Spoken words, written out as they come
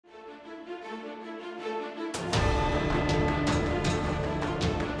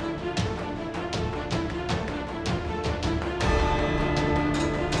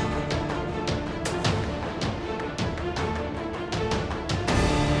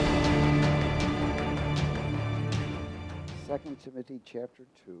2 Timothy chapter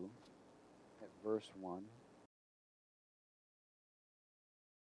 2 at verse 1.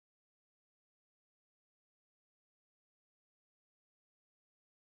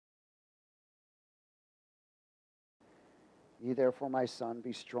 Ye therefore, my son,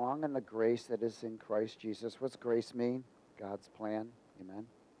 be strong in the grace that is in Christ Jesus. What's grace mean? God's plan. Amen.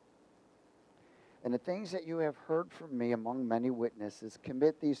 And the things that you have heard from me among many witnesses,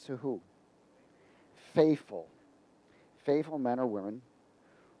 commit these to who? Faithful men or women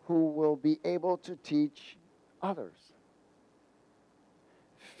who will be able to teach others.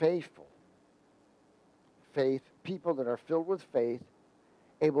 Faith, people that are filled with faith,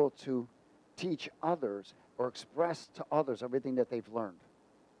 able to teach others or express to others everything that they've learned.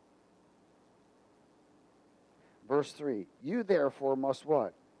 Verse 3, you therefore must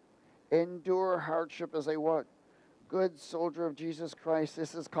what? Endure hardship as a what? Good soldier of Jesus Christ.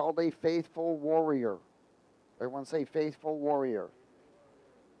 This is called a faithful warrior. Everyone say faithful warrior.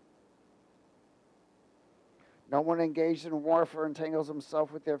 No one engaged in warfare entangles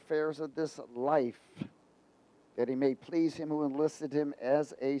himself with the affairs of this life, that he may please him who enlisted him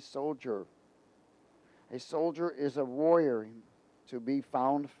as a soldier. A soldier is a warrior to be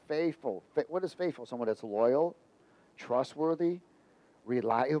found faithful. What is faithful? Someone that's loyal, trustworthy,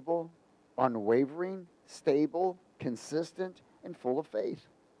 reliable, unwavering, stable, consistent, and full of faith.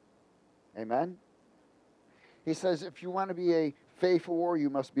 Amen? He says if you want to be a faithful warrior,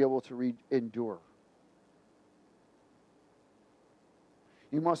 you must be able to endure.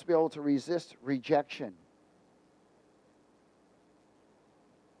 You must be able to resist rejection.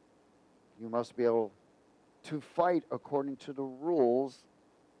 You must be able to fight according to the rules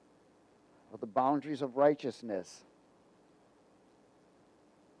of the boundaries of righteousness.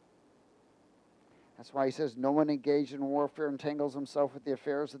 That's why he says, no one engaged in warfare entangles himself with the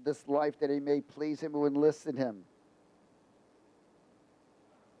affairs of this life, that he may please him who enlisted him.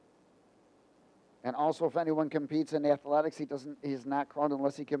 And also, if anyone competes in athletics, he is not crowned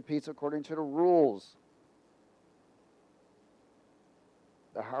unless he competes according to the rules.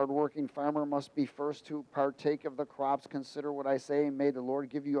 The hardworking farmer must be first to partake of the crops. Consider what I say, and may the Lord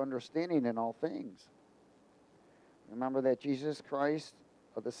give you understanding in all things. Remember that Jesus Christ,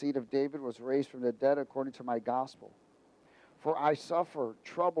 of the seed of David, was raised from the dead according to my gospel. For I suffer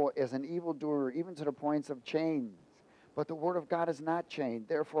trouble as an evildoer, even to the points of chains. But the word of God is not chained.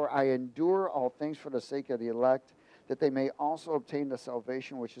 Therefore I endure all things for the sake of the elect, that they may also obtain the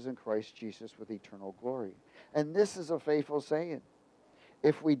salvation which is in Christ Jesus with eternal glory. And this is a faithful saying.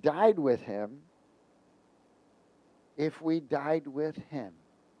 If we died with him, we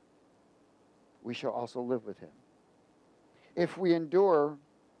shall also live with him. If we endure,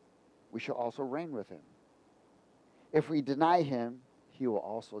 we shall also reign with him. If we deny him, he will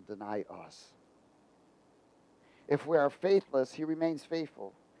also deny us. If we are faithless, he remains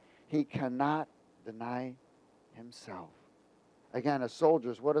faithful. He cannot deny himself. Again, a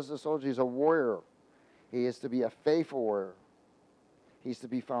soldier, what is a soldier? He's a warrior. He is to be a faithful warrior. He's to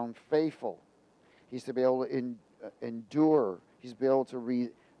be found faithful. He's to be able to endure. He's to be able to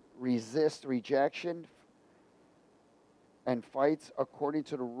resist rejection and fights according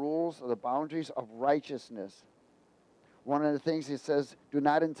to the rules of the boundaries of righteousness. One of the things he says, do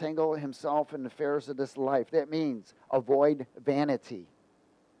not entangle himself in the affairs of this life. That means avoid vanity.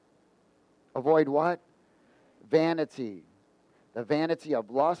 Avoid what? Vanity. The vanity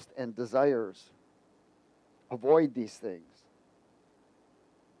of lust and desires. Avoid these things.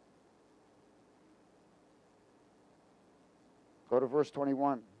 Go to verse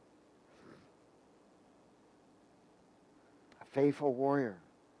 21. A faithful warrior.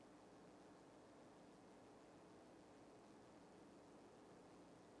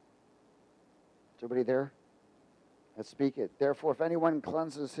 Is everybody there? Let's speak it. Therefore, if anyone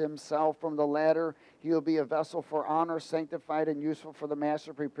cleanses himself from the latter, he will be a vessel for honor, sanctified and useful for the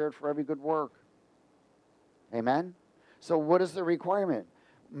master, prepared for every good work. Amen? So what is the requirement?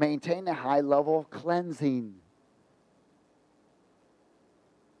 Maintain a high level of cleansing.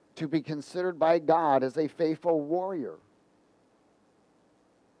 To be considered by God as a faithful warrior.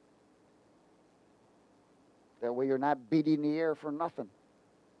 That way you're not beating the air for nothing.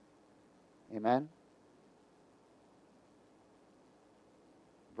 Amen?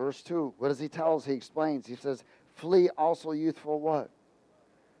 Verse 2, what does he tell us? He explains. He says, flee also youthful what?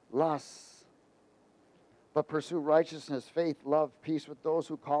 Lusts. But pursue righteousness, faith, love, peace with those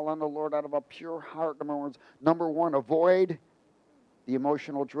who call on the Lord out of a pure heart. Number one, avoid the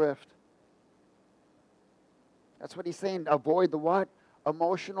emotional drift. That's what he's saying. Avoid the what?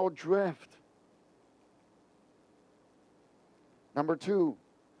 Emotional drift. Number two,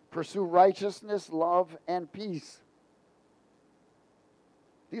 pursue righteousness, love, and peace.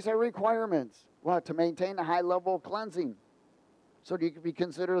 These are requirements. What? To maintain a high level of cleansing. So you can be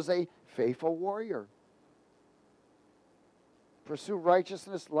considered as a faithful warrior. Pursue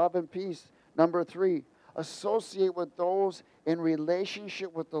righteousness, love, and peace. Number 3, associate with those in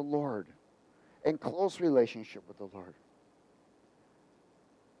relationship with the Lord, in close relationship with the Lord,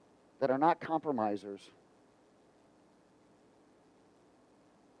 that are not compromisers.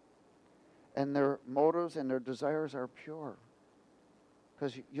 And their motives and their desires are pure.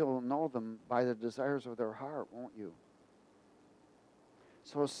 Because you'll know them by the desires of their heart, won't you?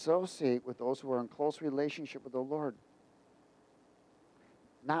 So associate with those who are in close relationship with the Lord.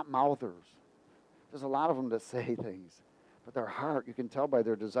 Not mouthers. There's a lot of them that say things. But their heart, you can tell by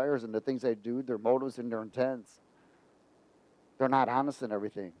their desires and the things they do, their motives and their intents. They're not honest in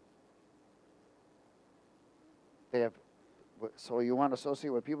everything. So you want to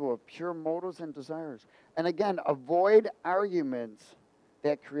associate with people with pure motives and desires. And again, avoid arguments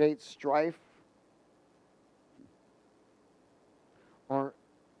that create strife or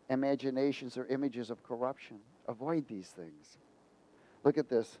imaginations or images of corruption. Avoid these things. Look at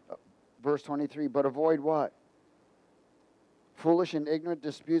this, verse 23. But avoid what? Foolish and ignorant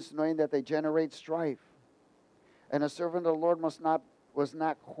disputes, knowing that they generate strife. And a servant of the Lord was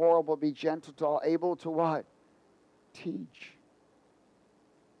not quarrel, but be gentle to all, able to what? Teach.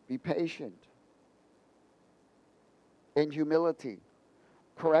 Be patient. In humility.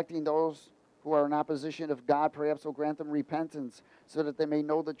 Correcting those who are in opposition of God, perhaps will grant them repentance, so that they may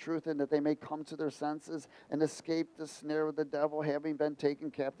know the truth and that they may come to their senses and escape the snare of the devil, having been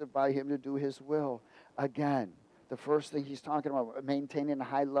taken captive by him to do his will. Again, the first thing he's talking about, maintaining a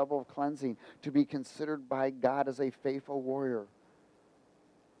high level of cleansing, to be considered by God as a faithful warrior.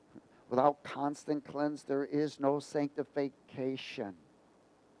 Without constant cleanse, there is no sanctification.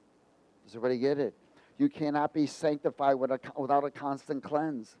 Does everybody get it? You cannot be sanctified without a constant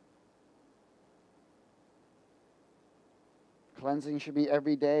cleanse. Cleansing should be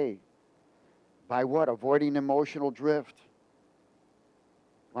every day. By what? Avoiding emotional drift.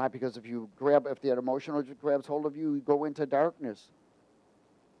 Why? Because if that emotional drift grabs hold of you, you go into darkness.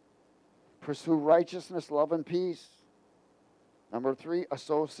 Pursue righteousness, love, and peace. Number 3,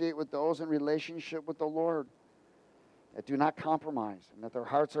 associate with those in relationship with the Lord that do not compromise, and that their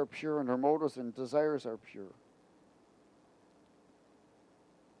hearts are pure and their motives and desires are pure.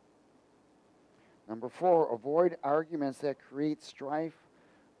 Number 4, avoid arguments that create strife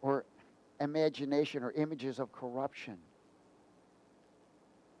or imagination or images of corruption.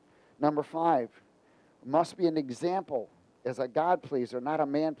 Number 5, must be an example as a God pleaser, not a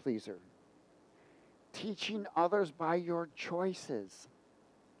man pleaser. Teaching others by your choices.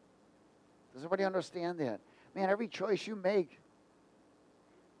 Does everybody understand that? Man, every choice you make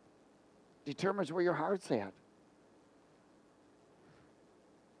determines where your heart's at.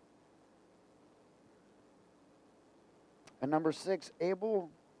 And number 6, able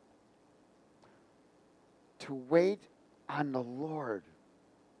to wait on the Lord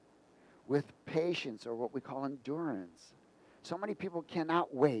with patience, or what we call endurance. So many people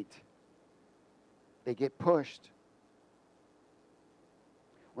cannot wait. They get pushed.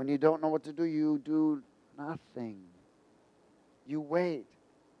 When you don't know what to do, you do nothing. You wait.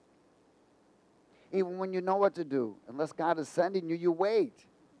 Even when you know what to do, unless God is sending you, you wait.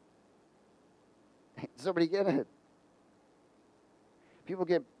 Does somebody get it? People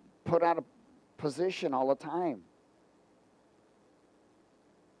get put out of position all the time.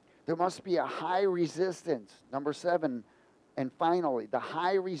 There must be a high resistance. Number 7, and finally, the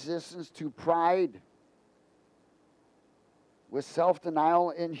high resistance to pride with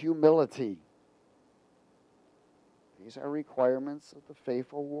self-denial and humility. These are requirements of the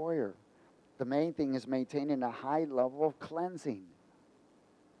faithful warrior. The main thing is maintaining a high level of cleansing.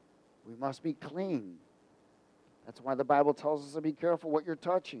 We must be clean. That's why the Bible tells us to be careful what you're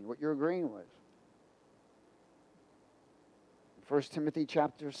touching, what you're agreeing with. 1 Timothy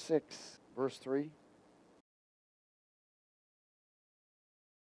chapter 6, verse 3.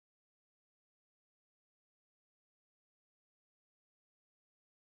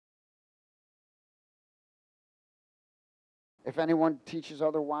 If anyone teaches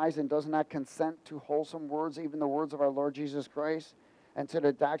otherwise and does not consent to wholesome words, even the words of our Lord Jesus Christ, and to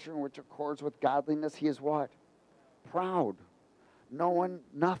the doctrine which accords with godliness, he is what? Proud, knowing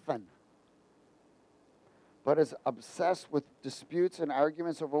nothing, but is obsessed with disputes and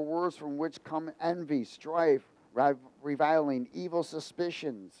arguments over words, from which come envy, strife, reviling, evil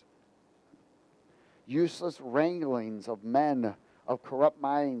suspicions, useless wranglings of men of corrupt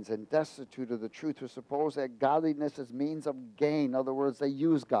minds and destitute of the truth, who suppose that godliness is means of gain. In other words, they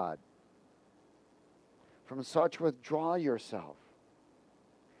use God. From such withdraw yourself.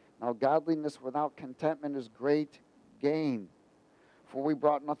 Now, godliness without contentment is great gain. For we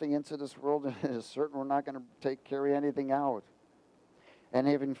brought nothing into this world, and it is certain we're not going to carry anything out. And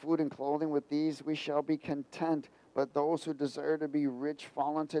having food and clothing, with these we shall be content. But those who desire to be rich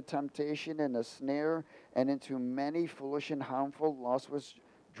fall into temptation and a snare, and into many foolish and harmful lusts, which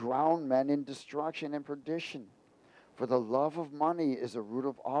drown men in destruction and perdition. For the love of money is a root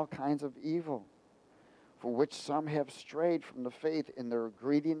of all kinds of evil, for which some have strayed from the faith in their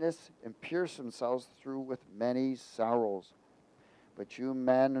greediness and pierced themselves through with many sorrows. But you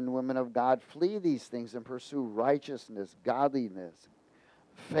men and women of God, flee these things and pursue righteousness, godliness,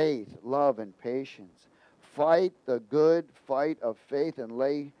 faith, love, and patience. Fight the good fight of faith and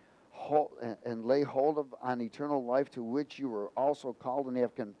lay hold on eternal life, to which you were also called and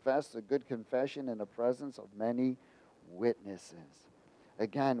have confessed a good confession in the presence of many witnesses.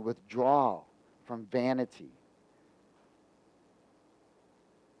 Again, withdraw from vanity,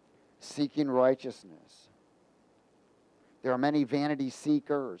 seeking righteousness. There are many vanity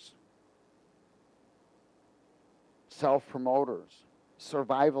seekers, self-promoters,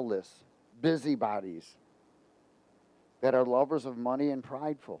 survivalists, busybodies that are lovers of money and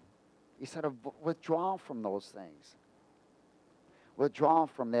prideful. He said, withdraw from those things. Withdraw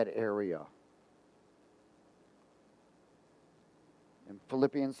from that area. In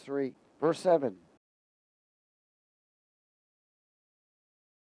Philippians 3, verse 7.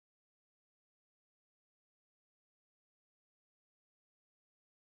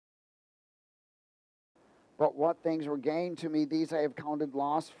 But what things were gained to me, these I have counted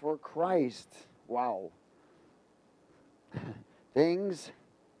loss for Christ. Wow. Things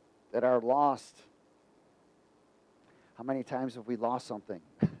that are lost. How many times have we lost something?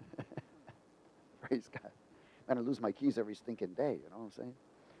 Praise God. I'm going to lose my keys every stinking day, you know what I'm saying?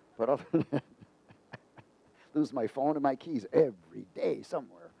 But other than that, lose my phone and my keys every day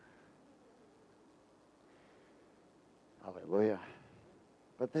somewhere. Hallelujah.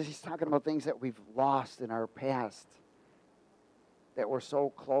 But he's talking about things that we've lost in our past, that were so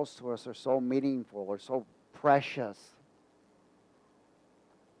close to us, or so meaningful, or so precious.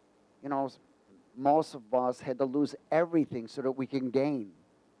 You know, most of us had to lose everything so that we can gain.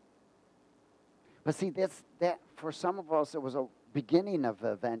 But see, that for some of us, it was a beginning of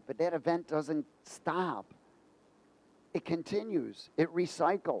an event, but that event doesn't stop. It continues. It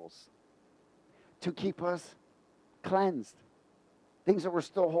recycles to keep us cleansed. Things that we're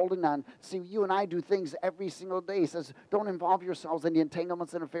still holding on. See, you and I do things every single day. He says, don't involve yourselves in the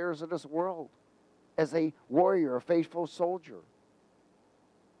entanglements and affairs of this world as a warrior, a faithful soldier.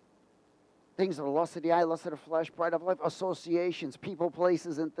 Things of the lust of the eye, lust of the flesh, pride of life, associations, people,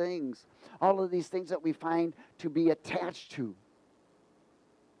 places, and things. All of these things that we find to be attached to.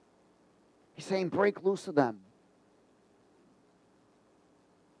 He's saying break loose of them.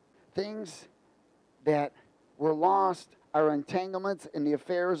 Things that were lost are entanglements in the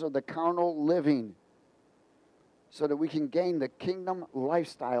affairs of the carnal living, so that we can gain the kingdom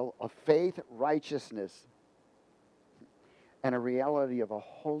lifestyle of faith, righteousness, and a reality of a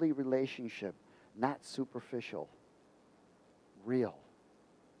holy relationship, not superficial, real.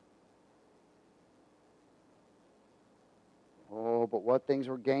 Oh, but what things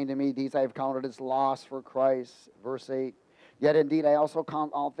were gained to me, these I have counted as loss for Christ. Verse 8. Yet indeed I also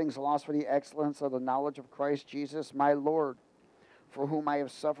count all things lost for the excellence of the knowledge of Christ Jesus my Lord, for whom I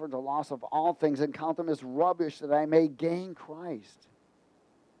have suffered the loss of all things, and count them as rubbish, that I may gain Christ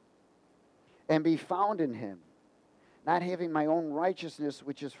and be found in him, not having my own righteousness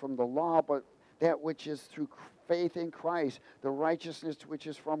which is from the law, but that which is through faith in Christ, the righteousness which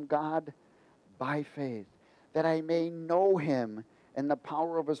is from God by faith, that I may know him and the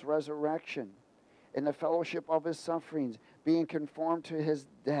power of his resurrection, in the fellowship of his sufferings, being conformed to his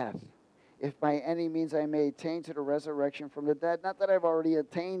death, if by any means I may attain to the resurrection from the dead. Not that I've already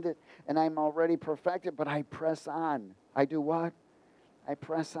attained it and I'm already perfected, but I press on. I do what? I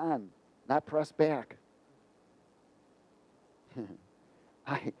press on, not press back.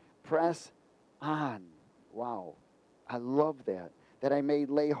 I press on. Wow. I love that. That I may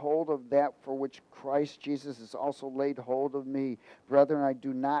lay hold of that for which Christ Jesus has also laid hold of me. Brethren, I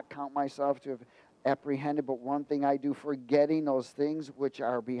do not count myself to have apprehended, but one thing I do, forgetting those things which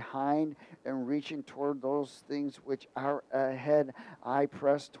are behind and reaching toward those things which are ahead, I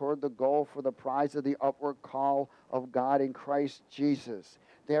press toward the goal for the prize of the upward call of God in Christ Jesus.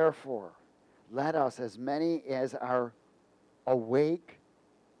 Therefore, let us, as many as are awake,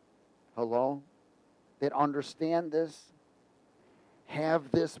 hello, that understand this, have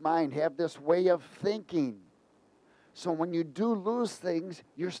this mind, have this way of thinking. So when you do lose things,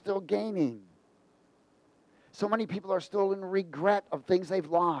 you're still gaining. So many people are still in regret of things they've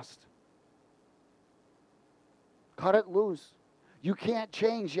lost. Cut it loose. You can't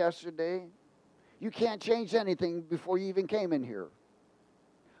change yesterday. You can't change anything before you even came in here.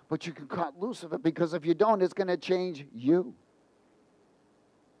 But you can cut loose of it, because if you don't, it's going to change you.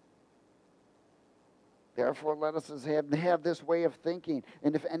 Therefore, let us have this way of thinking.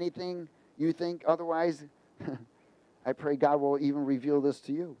 And if anything you think otherwise, I pray God will even reveal this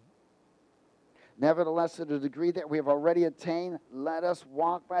to you. Nevertheless, to the degree that we have already attained, let us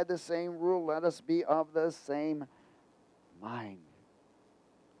walk by the same rule. Let us be of the same mind.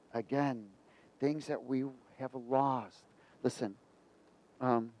 Again, things that we have lost. Listen,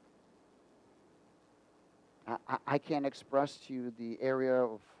 I can't express to you the area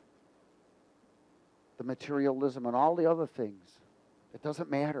of the materialism and all the other things. It doesn't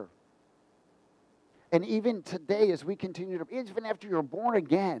matter. And even today, as we continue to, even after you're born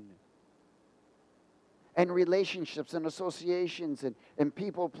again, and relationships and associations and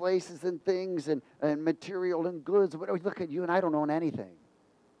people, places, and things, and material and goods. But look at you and I don't own anything.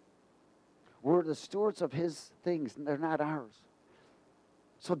 We're the stewards of His things, and they're not ours.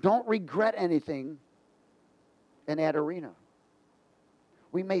 So don't regret anything in that arena.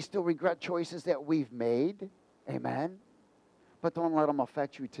 We may still regret choices that we've made. Amen. But don't let them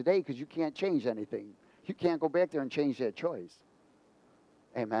affect you today, because you can't change anything. You can't go back there and change that choice.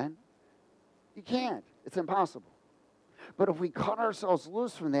 Amen. You can't. It's impossible. But if we cut ourselves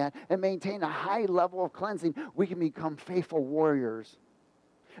loose from that and maintain a high level of cleansing, we can become faithful warriors.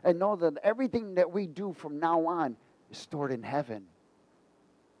 And know that everything that we do from now on is stored in heaven.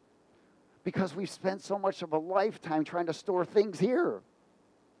 Because we've spent so much of a lifetime trying to store things here.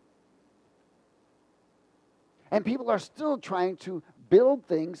 And people are still trying to build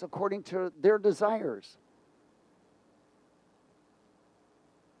things according to their desires.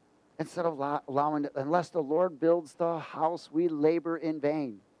 Instead of allowing it, unless the Lord builds the house, we labor in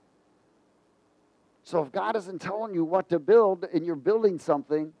vain. So if God isn't telling you what to build and you're building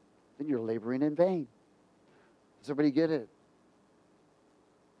something, then you're laboring in vain. Does everybody get it?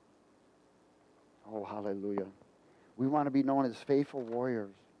 Oh, hallelujah. We want to be known as faithful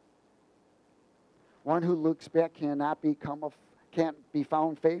warriors. One who looks back can't be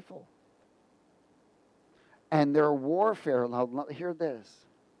found faithful. And their warfare, now hear this.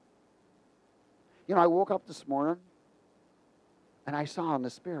 You know, I woke up this morning and I saw in the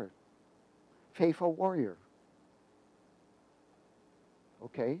Spirit, faithful warrior.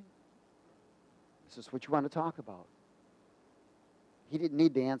 Okay, this is what you want to talk about. He didn't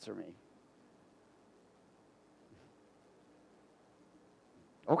need to answer me.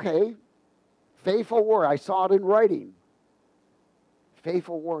 Okay, faithful warrior. I saw it in writing.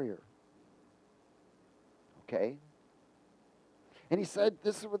 Faithful warrior. Okay. And he said,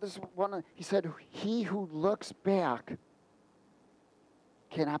 he said, he who looks back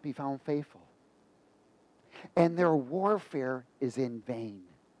cannot be found faithful. And their warfare is in vain.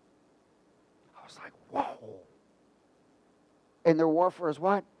 I was like, whoa. And their warfare is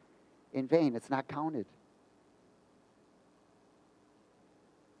what? In vain. It's not counted.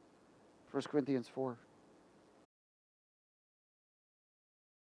 1 Corinthians 4.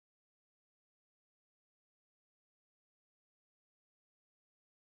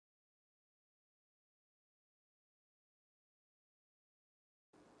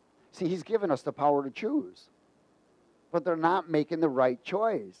 See, He's given us the power to choose. But they're not making the right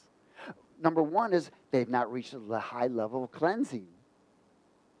choice. Number one is they've not reached the high level of cleansing.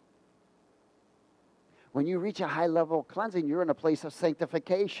 When you reach a high level of cleansing, you're in a place of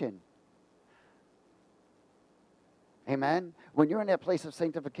sanctification. Amen? When you're in that place of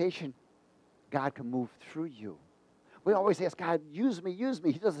sanctification, God can move through you. We always ask God, use me, use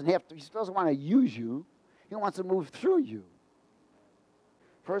me. He doesn't want to use you. He wants to move through you.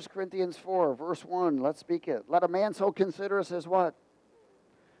 1 Corinthians 4, verse 1, let's speak it. Let a man so consider us as what?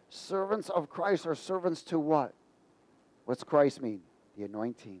 Servants of Christ, or servants to what? What's Christ mean? The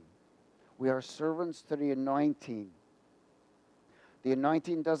anointing. We are servants to the anointing. The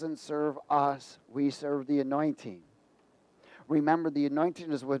anointing doesn't serve us. We serve the anointing. Remember, the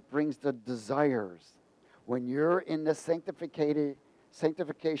anointing is what brings the desires. When you're in the sanctification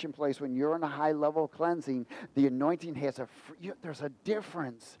place, when you're in a high level of cleansing, the anointing there's a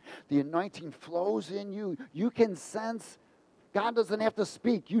difference. The anointing flows in you. You can sense. God doesn't have to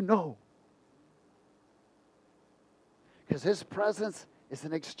speak. You know. Because His presence is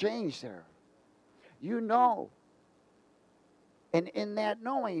an exchange there. You know. And in that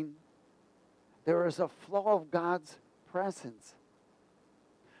knowing, there is a flow of God's presence.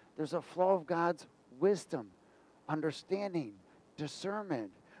 There's a flow of God's wisdom, understanding,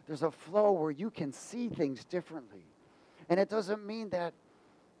 discernment. There's a flow where you can see things differently. And it doesn't mean that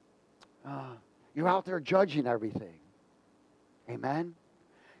you're out there judging everything. Amen?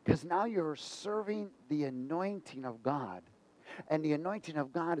 Because now you're serving the anointing of God. And the anointing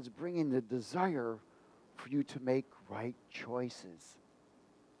of God is bringing the desire for you to make right choices.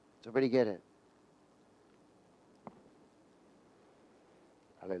 Does everybody get it?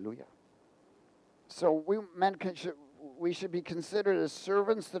 Hallelujah. So we should be considered as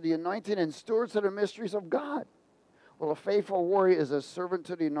servants to the anointing and stewards of the mysteries of God. Well, a faithful warrior is a servant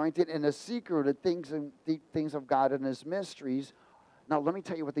to the anointing and a seeker of the things of God and His mysteries. Now, let me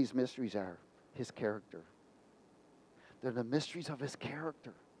tell you what these mysteries are. His character. They're the mysteries of His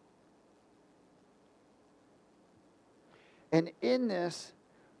character. And in this,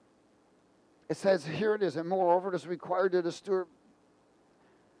 it says, here it is, and moreover, it is required that a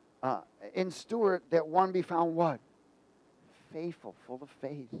steward, that one be found what? Faithful, full of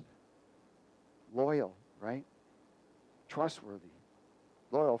faith. Loyal, right? Trustworthy.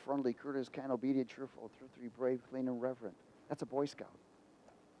 Loyal, friendly, courteous, kind, obedient, cheerful, truthful, brave, clean, and reverent. That's a Boy Scout.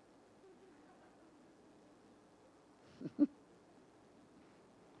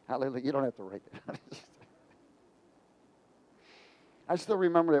 Hallelujah. You don't have to write that. I still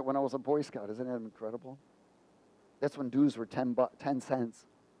remember that when I was a Boy Scout. Isn't that incredible? That's when dues were 10 cents.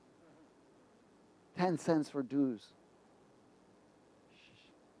 10 cents for dues.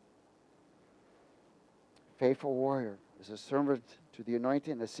 Faithful warrior is a servant to the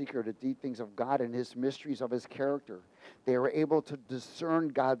anointing and a seeker of the deep things of God and His mysteries of His character. They were able to discern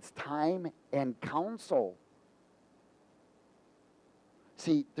God's time and counsel.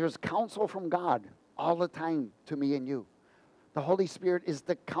 See, there's counsel from God all the time to me and you. The Holy Spirit is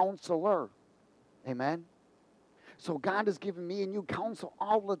the counselor. Amen? So God has given me and you counsel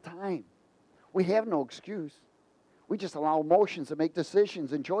all the time. We have no excuse. We just allow emotions to make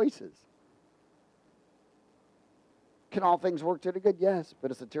decisions and choices. Can all things work to the good? Yes,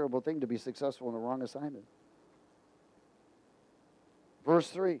 but it's a terrible thing to be successful in the wrong assignment. Verse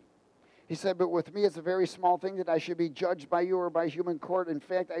 3. He said, but with me it's a very small thing that I should be judged by you or by human court. In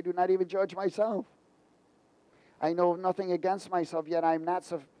fact, I do not even judge myself. I know nothing against myself, yet I am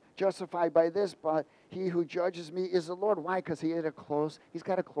not justified by this, but He who judges me is the Lord. Why? Because he's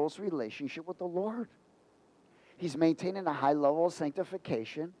got a close relationship with the Lord. He's maintaining a high level of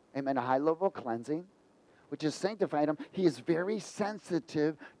sanctification, amen, a high level of cleansing, which has sanctified him. He is very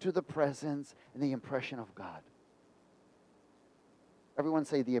sensitive to the presence and the impression of God. Everyone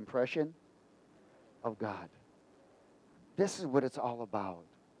say the impression of God. This is what it's all about.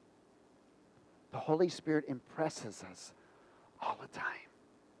 The Holy Spirit impresses us all the time.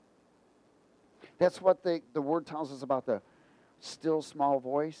 That's what the Word tells us about the still small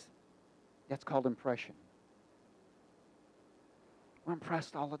voice. That's called impression. We're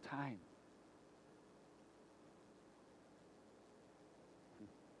impressed all the time.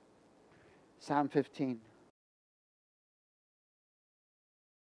 Psalm 15.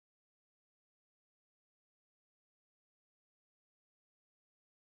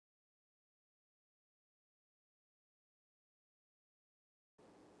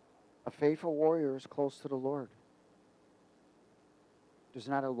 A faithful warrior is close to the Lord. There's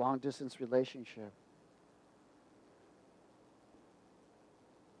not a long-distance relationship.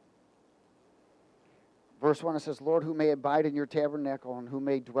 Verse 1, it says, Lord, who may abide in your tabernacle and who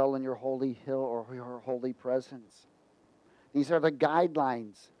may dwell in your holy hill or your holy presence. These are the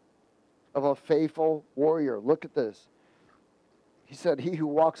guidelines of a faithful warrior. Look at this. He said, he who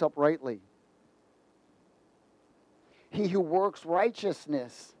walks uprightly. He who works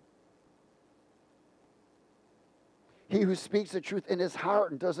righteousness. He who speaks the truth in his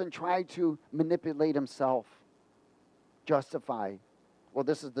heart and doesn't try to manipulate himself. Justify. Well,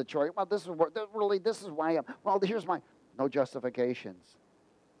 this is the choice. Well, this is why I'm. Well, here's my. No justifications.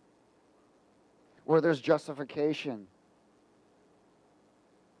 Where there's justification,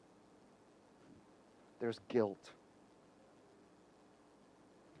 there's guilt.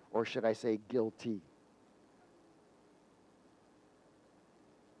 Or should I say guilty?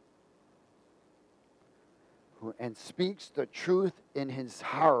 And speaks the truth in his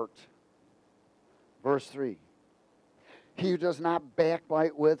heart. Verse 3. He who does not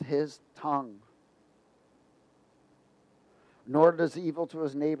backbite with his tongue, nor does evil to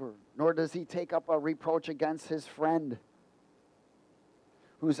his neighbor, nor does he take up a reproach against his friend,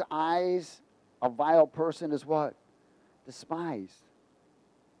 whose eyes a vile person is what? Despised,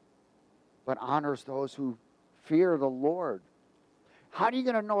 but honors those who fear the Lord. How are you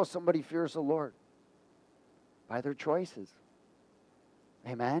going to know if somebody fears the Lord? By their choices.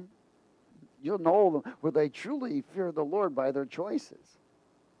 Amen? You'll know them where they truly fear the Lord by their choices.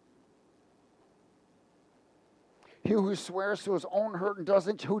 He who swears to his own hurt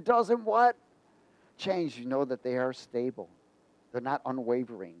and who doesn't what? Change. You know that they are stable. They're not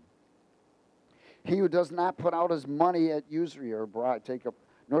unwavering. He who does not put out his money at usury or bribe,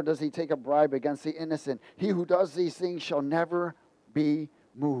 nor does he take a bribe against the innocent. He who does these things shall never be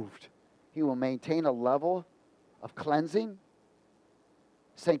moved. He will maintain a level of cleansing,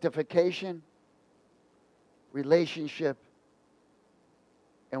 sanctification, relationship,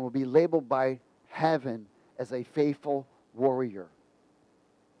 and will be labeled by heaven as a faithful warrior.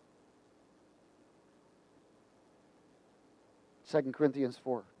 2 Corinthians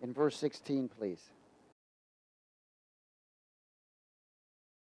 4, in verse 16, please.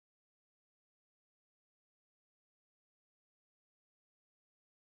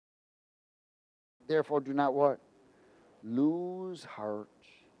 Therefore, do not what? Lose heart.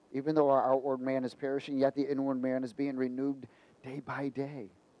 Even though our outward man is perishing, yet the inward man is being renewed day by day.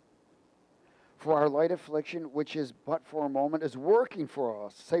 For our light affliction, which is but for a moment, is working for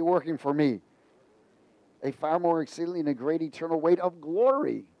us. Say, working for me. A far more exceedingly and a great eternal weight of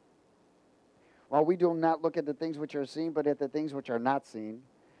glory. While we do not look at the things which are seen, but at the things which are not seen.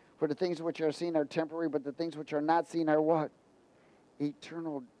 For the things which are seen are temporary, but the things which are not seen are what?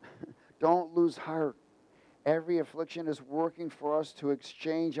 Eternal. Don't lose heart. Every affliction is working for us to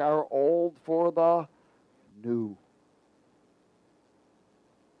exchange our old for the new.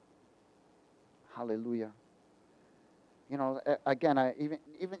 Hallelujah. You know, again,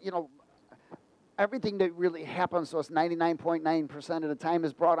 everything that really happens to us 99.9% of the time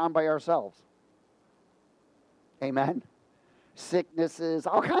is brought on by ourselves. Amen. Sicknesses,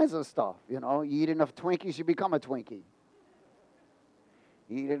 all kinds of stuff. You eat enough Twinkies, you become a Twinkie.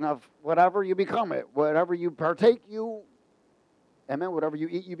 You eat enough whatever, you become it. Whatever you partake, whatever you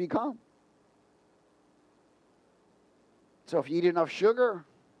eat, you become. So if you eat enough sugar,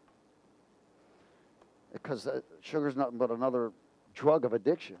 because sugar is nothing but another drug of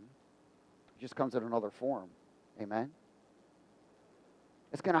addiction, it just comes in another form. Amen?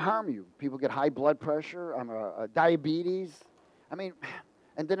 It's going to harm you. People get high blood pressure, diabetes. And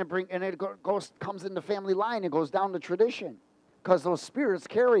then it comes in the family line and goes down the tradition because those spirits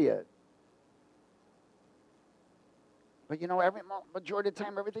carry it. But every majority of the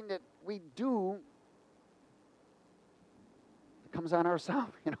time, everything that we do, it comes on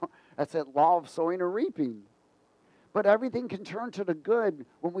ourselves. That's that law of sowing and reaping. But everything can turn to the good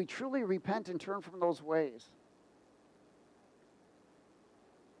when we truly repent and turn from those ways.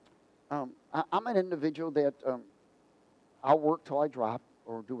 I'm an individual that I'll work till I drop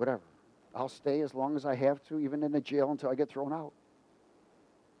or do whatever. I'll stay as long as I have to, even in the jail, until I get thrown out.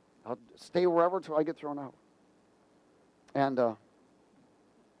 I'll stay wherever until I get thrown out. And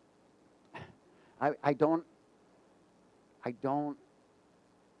I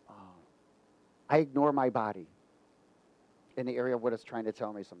ignore my body in the area of what it's trying to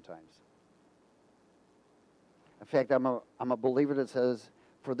tell me sometimes. In fact, I'm a believer that says,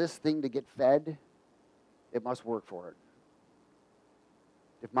 for this thing to get fed, it must work for it.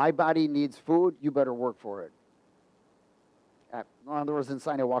 If my body needs food, you better work for it. In other words,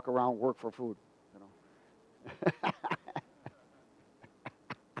 inside I walk around, work for food.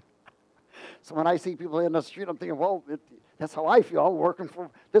 So when I see people in the street, I'm thinking, well, that's how I feel.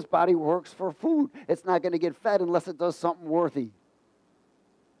 This body works for food. It's not going to get fed unless it does something worthy.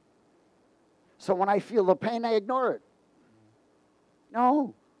 So when I feel the pain, I ignore it.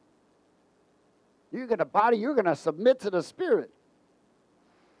 No. You're going to submit to the Spirit.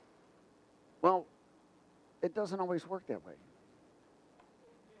 Well, it doesn't always work that way.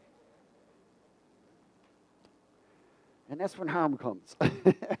 And that's when harm comes.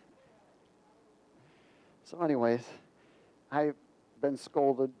 So anyways, I've been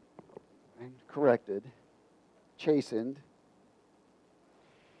scolded and corrected, chastened,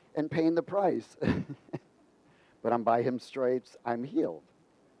 and paying the price. But I'm by His stripes, I'm healed.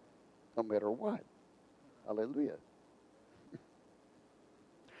 No matter what. Hallelujah.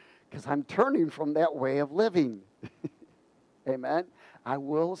 Because I'm turning from that way of living. Amen. I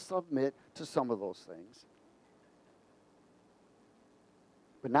will submit to some of those things.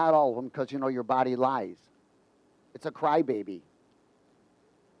 But not all of them, because your body lies. It's a crybaby.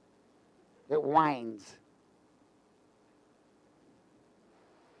 It whines.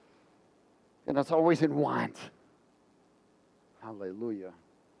 And it's always in want. Hallelujah.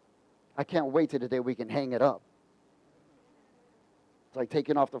 I can't wait till the day we can hang it up. It's like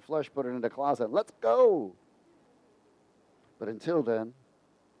taking off the flesh, put it in the closet. Let's go. But until then,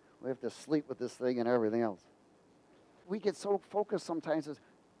 we have to sleep with this thing and everything else. We get so focused sometimes as,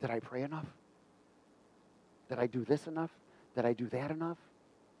 did I pray enough? Did I do this enough? Did I do that enough?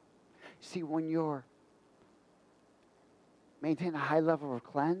 See, when you're maintain a high level of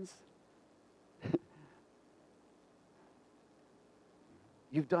cleanse,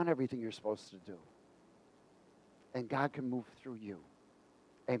 you've done everything you're supposed to do. And God can move through you.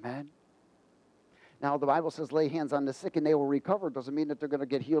 Amen? Now, the Bible says lay hands on the sick and they will recover. It doesn't mean that they're going to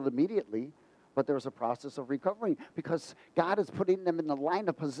get healed immediately, but there's a process of recovering because God is putting them in the line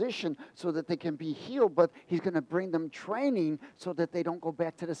of position so that they can be healed, but he's going to bring them training so that they don't go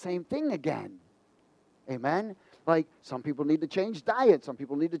back to the same thing again. Amen? Like some people need to change diet. Some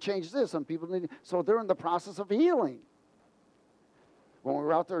people need to change this. Some people need so they're in the process of healing. When we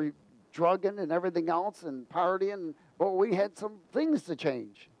were out there drugging and everything else and partying, well, we had some things to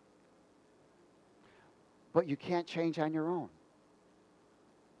change. But you can't change on your own.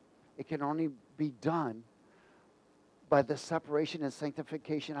 It can only be done by the separation and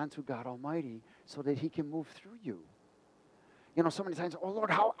sanctification unto God Almighty so that he can move through you. You know, so many times, oh, Lord,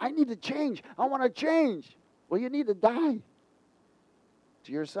 how I need to change. I want to change. Well, you need to die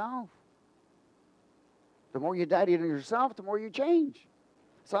to yourself. The more you die to yourself, the more you change.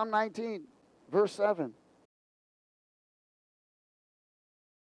 Psalm 19, verse 7.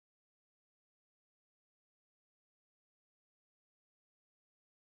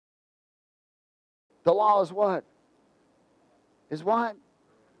 The law is what? Is what?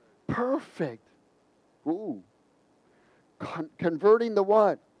 Perfect. Ooh. Converting the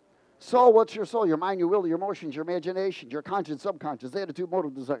what? Soul, what's your soul? Your mind, your will, your emotions, your imagination, your conscience, subconscious, the attitude,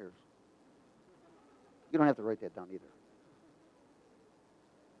 motive, desires. You don't have to write that down either.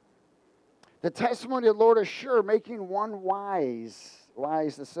 The testimony of the Lord is sure, making one wise.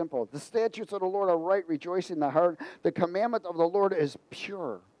 Wise is simple. The statutes of the Lord are right, rejoicing the heart. The commandment of the Lord is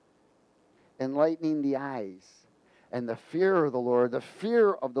pure, enlightening the eyes. And the fear of the Lord,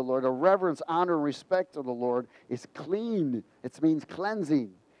 the reverence, honor, and respect of the Lord is clean. It means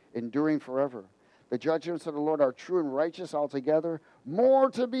cleansing, enduring forever. The judgments of the Lord are true and righteous altogether, more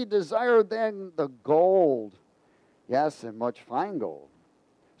to be desired than the gold. Yes, and much fine gold.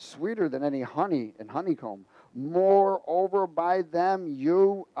 Sweeter than any honey and honeycomb. Moreover, by them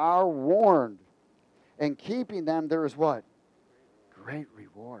you are warned. And keeping them, there is what? Great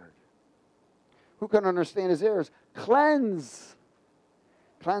reward. Who can understand his errors? Cleanse.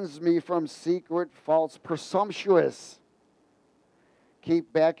 Cleanse me from secret, false, presumptuous.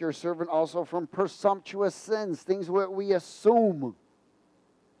 Keep back your servant also from presumptuous sins, things that we assume.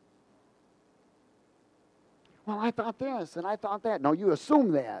 Well, I thought this and I thought that. No, you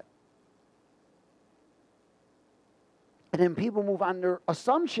assume that. And then people move on their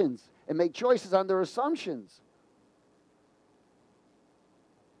assumptions and make choices on their assumptions.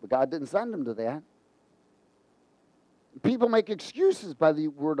 But God didn't send them to that. People make excuses by the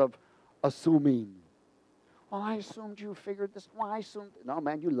word of assuming. Well, I assumed you figured this. Well, I assumed. No,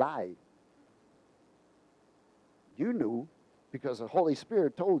 man, you lied. You knew because the Holy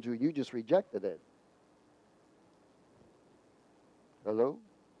Spirit told you. You just rejected it. Hello?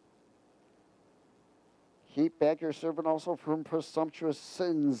 Keep back your servant also from presumptuous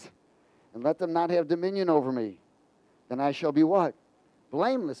sins, and let them not have dominion over me. Then I shall be what?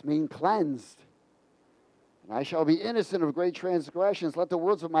 Blameless, mean cleansed. And I shall be innocent of great transgressions. Let the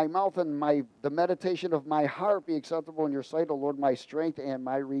words of my mouth and the meditation of my heart be acceptable in your sight, O Lord, my strength and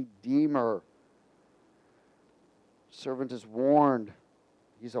my Redeemer. Servant is warned.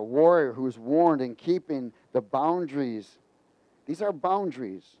 He's a warrior who is warned in keeping the boundaries. These are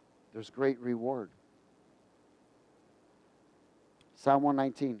boundaries. There's great reward. Psalm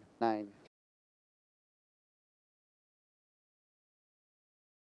 119, 9.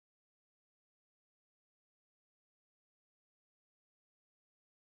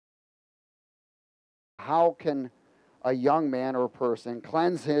 How can a young man or person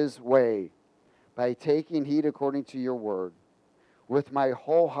cleanse his way? By taking heed according to your word. With my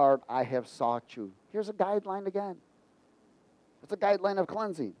whole heart I have sought you. Here's a guideline again. It's a guideline of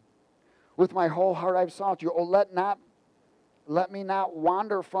cleansing. With my whole heart I've sought you. Oh, let me not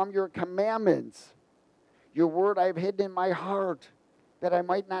wander from your commandments. Your word I've hidden in my heart, that I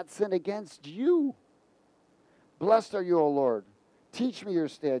might not sin against you. Blessed are you, O Lord. Teach me your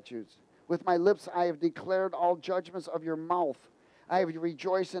statutes. With my lips I have declared all judgments of your mouth. I have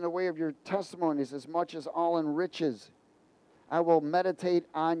rejoiced in the way of your testimonies as much as all in riches. I will meditate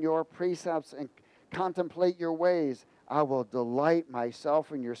on your precepts and contemplate your ways. I will delight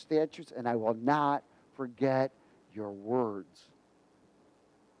myself in your statutes, and I will not forget your words.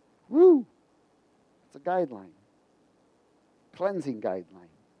 Woo! It's a guideline. Cleansing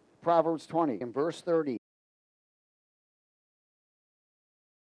guideline. Proverbs 20 in verse 30.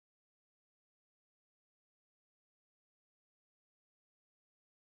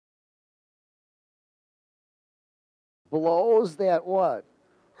 Blows that what?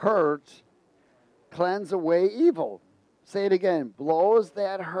 Hurt, cleanse away evil. Say it again. Blows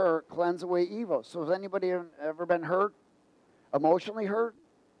that hurt, cleanse away evil. So has anybody ever been hurt? Emotionally hurt?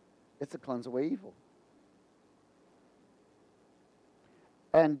 It's to cleanse away evil.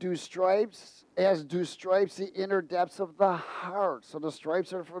 And do stripes, as do stripes, the inner depths of the heart. So the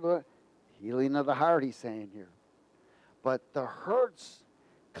stripes are for the healing of the heart, he's saying here. But the hurts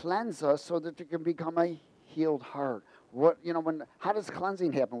cleanse us so that there can become a healed heart. How does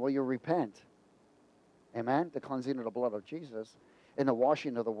cleansing happen? Well, you repent. Amen? The cleansing of the blood of Jesus and the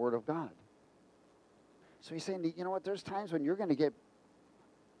washing of the Word of God. So he's saying, you know what? There's times when you're going to get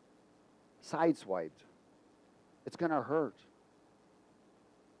sideswiped. It's going to hurt.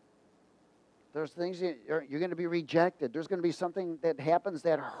 There's things you're going to be rejected. There's going to be something that happens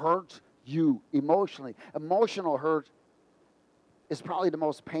that hurts you emotionally. Emotional hurt is probably the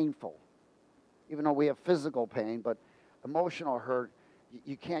most painful, even though we have physical pain, but emotional hurt,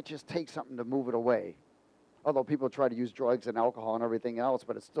 you can't just take something to move it away. Although people try to use drugs and alcohol and everything else,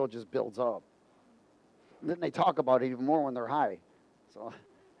 but it still just builds up. And then they talk about it even more when they're high. So,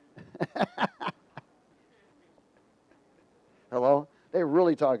 hello? They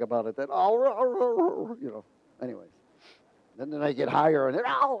really talk about it. Then, anyways. Then they get higher, and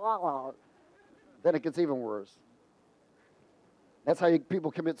then it gets even worse. That's how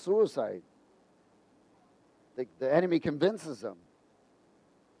people commit suicide. The enemy convinces them.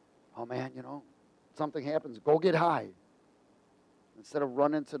 Oh, man, something happens. Go get high. Instead of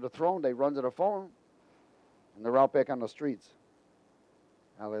running to the throne, they run to the phone, and they're out back on the streets.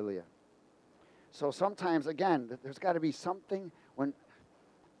 Hallelujah. So sometimes, again, there's got to be something when...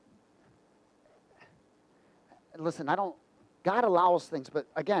 Listen, God allows things, but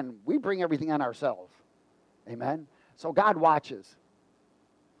again, we bring everything on ourselves. Amen? So God watches.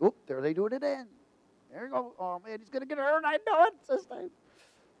 Oop, there they do it again. There you go. Oh, man, he's going to get hurt. I know it this time.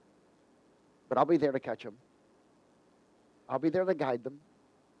 But I'll be there to catch him. I'll be there to guide them.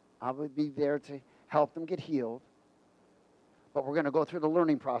 I'll be there to help them get healed. But we're going to go through the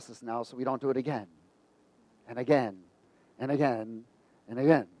learning process now so we don't do it again. And again. And again. And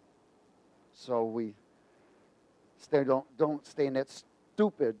again. So we don't stay in that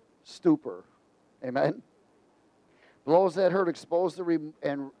stupid stupor. Amen? Blows that hurt, expose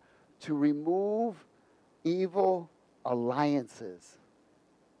and to remove evil alliances.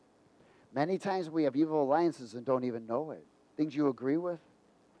 Many times we have evil alliances and don't even know it. Things you agree with,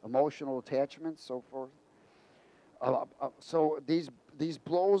 emotional attachments, so forth. So these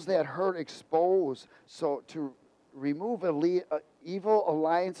blows that hurt, expose. So to remove evil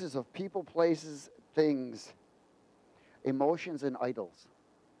alliances of people, places, things, emotions, and idols.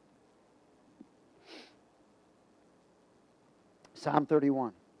 Psalm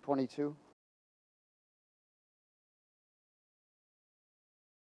 31, 22.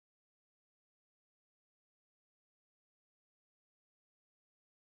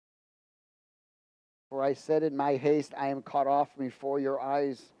 For I said in my haste, I am cut off from before your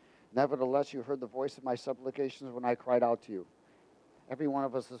eyes. Nevertheless, you heard the voice of my supplications when I cried out to you. Every one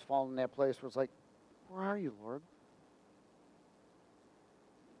of us has fallen in that place where it's like, where are you, Lord?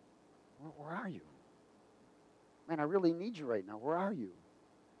 Where are you? Man, I really need you right now. Where are you?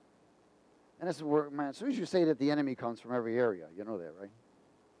 And this is where, man, as soon as you say that, the enemy comes from every area. You know that, right?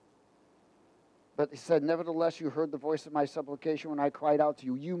 But he said, nevertheless, you heard the voice of my supplication when I cried out to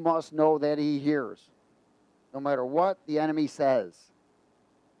you. You must know that he hears, no matter what the enemy says.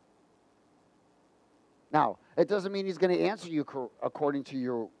 Now, it doesn't mean he's going to answer you according to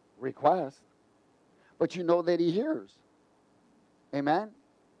your request, but you know that he hears. Amen?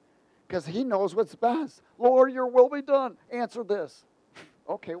 Because he knows what's best. Lord, your will be done. Answer this.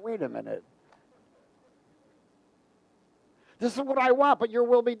 Okay, wait a minute. This is what I want, but your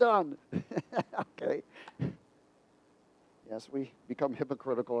will be done. Okay. Yes, we become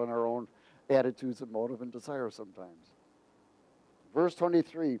hypocritical in our own attitudes and motive and desire sometimes. Verse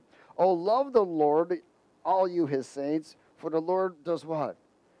 23. Oh, love the Lord, all you his saints, for the Lord does what?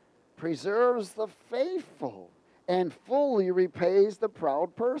 Preserves the faithful and fully repays the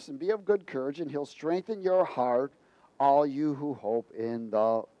proud person. Be of good courage, and he'll strengthen your heart, all you who hope in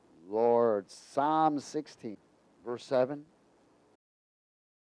the Lord. Psalm 16, verse 7.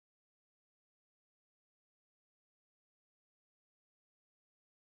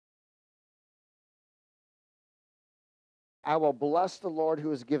 I will bless the Lord who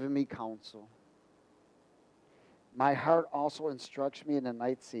has given me counsel. My heart also instructs me in the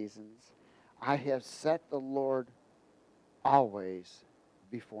night seasons. I have set the Lord always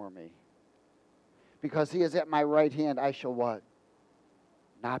before me. Because he is at my right hand, I shall what?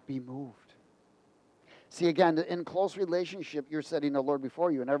 Not be moved. See, again, in close relationship, you're setting the Lord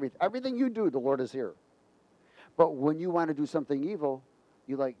before you, and everything you do, the Lord is here. But when you want to do something evil,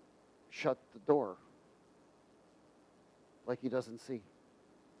 you like shut the door, like he doesn't see.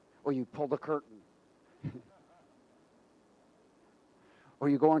 Or you pull the curtain. Or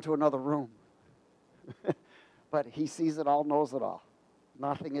you go into another room. But he sees it all, knows it all.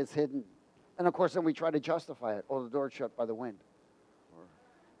 Nothing is hidden. And of course, then we try to justify it. Oh, the door's shut by the wind.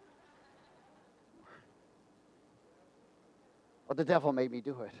 Or the devil made me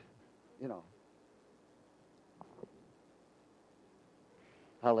do it. You know.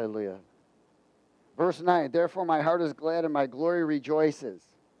 Hallelujah. Verse 9, therefore my heart is glad and my glory rejoices.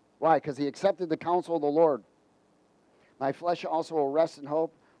 Why? Because he accepted the counsel of the Lord. My flesh also will rest in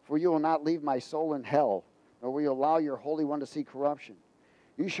hope, for you will not leave my soul in hell, nor will you allow your Holy One to see corruption.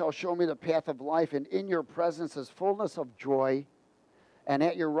 You shall show me the path of life, and in your presence is fullness of joy, and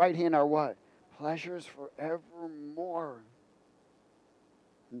at your right hand are what? Pleasures forevermore.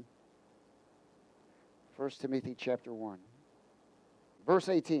 1 Timothy chapter 1. Verse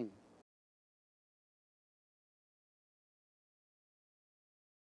 18.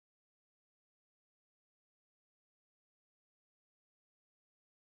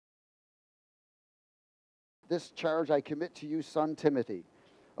 This charge I commit to you, son Timothy,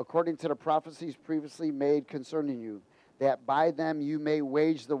 according to the prophecies previously made concerning you, that by them you may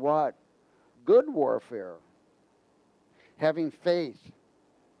wage the what? Good warfare, having faith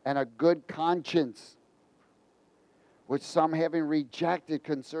and a good conscience, which some having rejected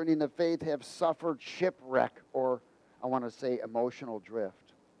concerning the faith have suffered shipwreck, or I want to say emotional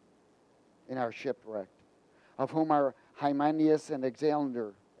drift, in our shipwreck, of whom are Hymenaeus and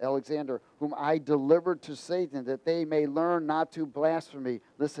Alexander, whom I delivered to Satan, that they may learn not to blaspheme.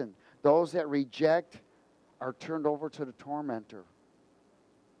 Listen, those that reject are turned over to the tormentor.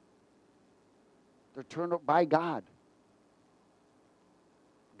 They're turned over by God.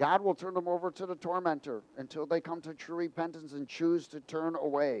 God will turn them over to the tormentor until they come to true repentance and choose to turn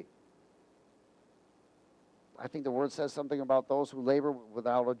away. I think the word says something about those who labor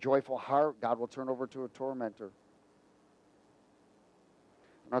without a joyful heart, God will turn over to a tormentor.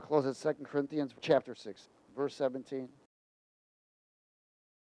 And I'll close at 2 Corinthians chapter 6, verse 17.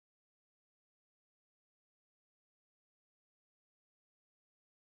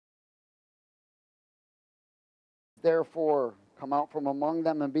 Therefore, come out from among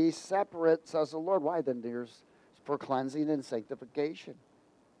them and be separate, says the Lord. Why? Then there's for cleansing and sanctification.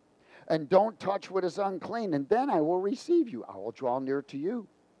 And don't touch what is unclean, and then I will receive you. I will draw near to you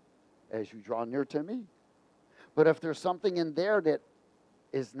as you draw near to me. But if there's something in there that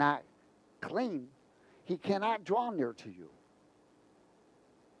is not clean, he cannot draw near to you.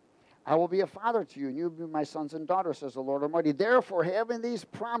 I will be a father to you, and you will be my sons and daughters, says the Lord Almighty. Therefore, having these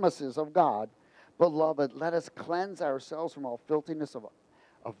promises of God, beloved, let us cleanse ourselves from all filthiness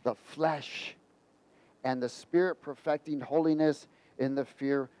of the flesh and the spirit, perfecting holiness in the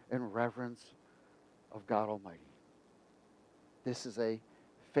fear and reverence of God Almighty. This is a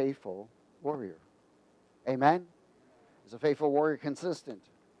faithful warrior. Amen? Is a faithful warrior consistent?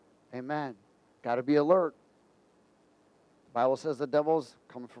 Amen. Got to be alert. The Bible says the devil's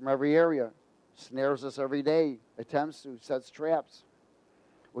coming from every area, snares us every day, attempts to, sets traps.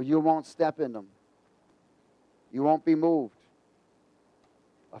 Well, you won't step in them. You won't be moved.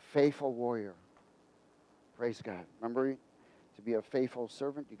 A faithful warrior. Praise God. Remember, to be a faithful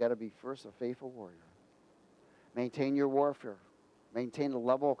servant, you got to be first a faithful warrior. Maintain your warfare. Maintain the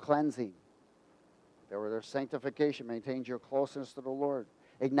level of cleansing. Their sanctification maintains your closeness to the Lord.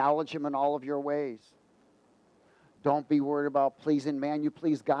 Acknowledge him in all of your ways. Don't be worried about pleasing man. You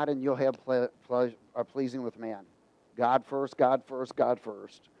please God and you'll have pleasing with man. God first, God first, God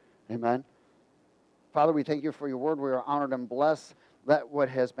first. Amen. Father, we thank you for your word. We are honored and blessed. Let what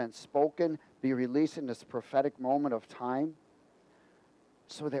has been spoken be released in this prophetic moment of time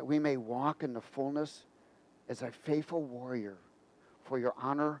so that we may walk in the fullness as a faithful warrior for your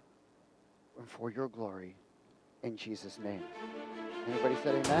honor and for your glory. In Jesus' name. Everybody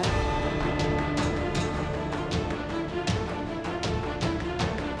said amen?